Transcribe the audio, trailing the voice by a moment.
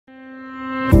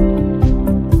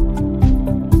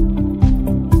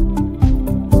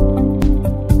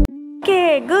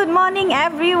morning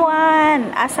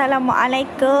everyone.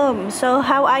 Assalamualaikum. So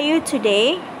how are you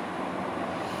today?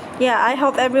 Yeah, I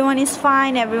hope everyone is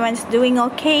fine, everyone's doing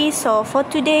okay. So for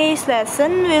today's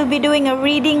lesson, we'll be doing a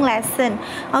reading lesson.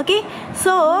 Okay,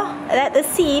 so let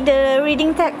us see the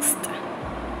reading text.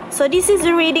 So this is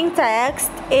the reading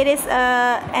text. It is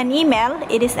an email.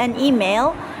 It is an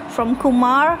email from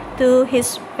Kumar to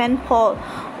his pen pal.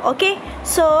 Okay,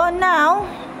 so now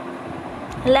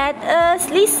let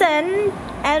us listen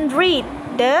and read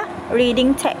the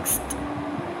reading text.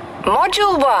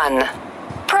 Module 1.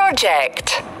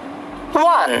 Project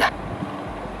 1.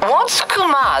 What's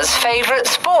Kumar's favourite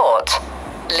sport?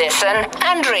 Listen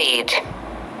and read.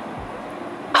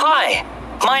 Hi,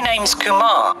 my name's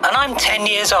Kumar and I'm 10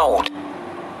 years old.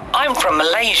 I'm from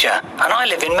Malaysia and I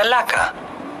live in Malacca.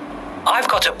 I've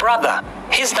got a brother.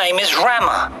 His name is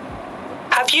Rama.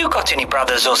 Have you got any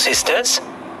brothers or sisters?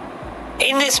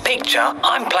 In this picture,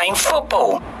 I'm playing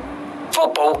football.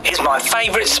 Football is my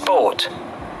favourite sport.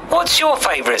 What's your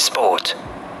favourite sport?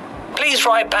 Please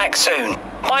write back soon.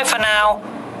 Bye for now.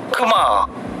 Kumar.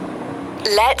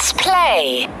 Let's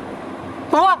play.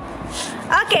 What?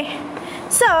 Okay,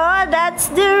 so that's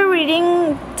the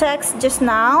reading text just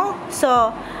now.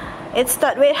 So it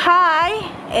starts with hi.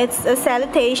 It's a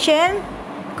salutation.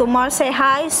 Kumar say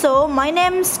hi. So my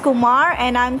name's Kumar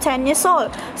and I'm 10 years old.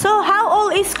 So how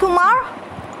old is Kumar?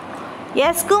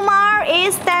 Yes, Kumar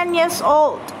is 10 years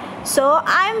old. So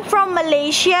I'm from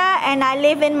Malaysia and I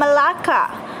live in Malacca.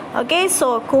 Okay,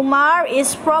 so Kumar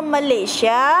is from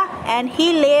Malaysia and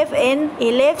he lives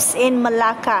in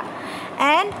Malacca.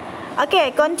 And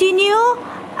okay, continue.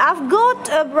 I've got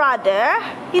a brother.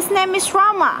 His name is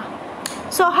Rama.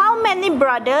 So how many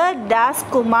brothers does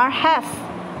Kumar have?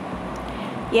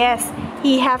 Yes,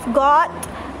 he have got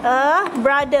a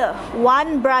brother,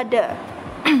 one brother.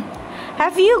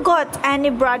 Have you got any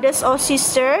brothers or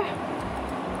sister?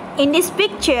 In this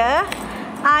picture,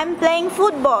 I'm playing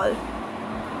football.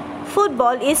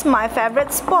 Football is my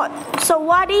favorite sport. So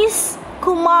what is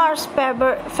Kumar's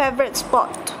favorite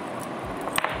sport?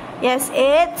 Yes,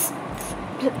 it's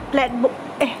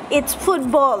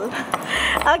football.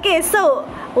 Okay, so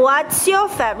what's your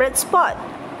favorite sport?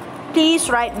 Please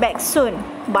write back soon.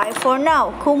 Bye for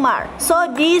now, Kumar. So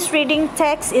this reading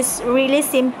text is really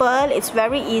simple. It's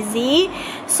very easy.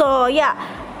 So yeah,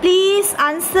 please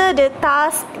answer the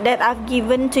task that I've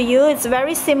given to you. It's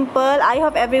very simple. I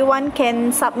hope everyone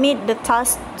can submit the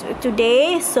task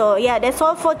today. So yeah, that's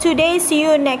all for today. See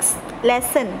you next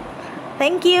lesson.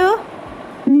 Thank you.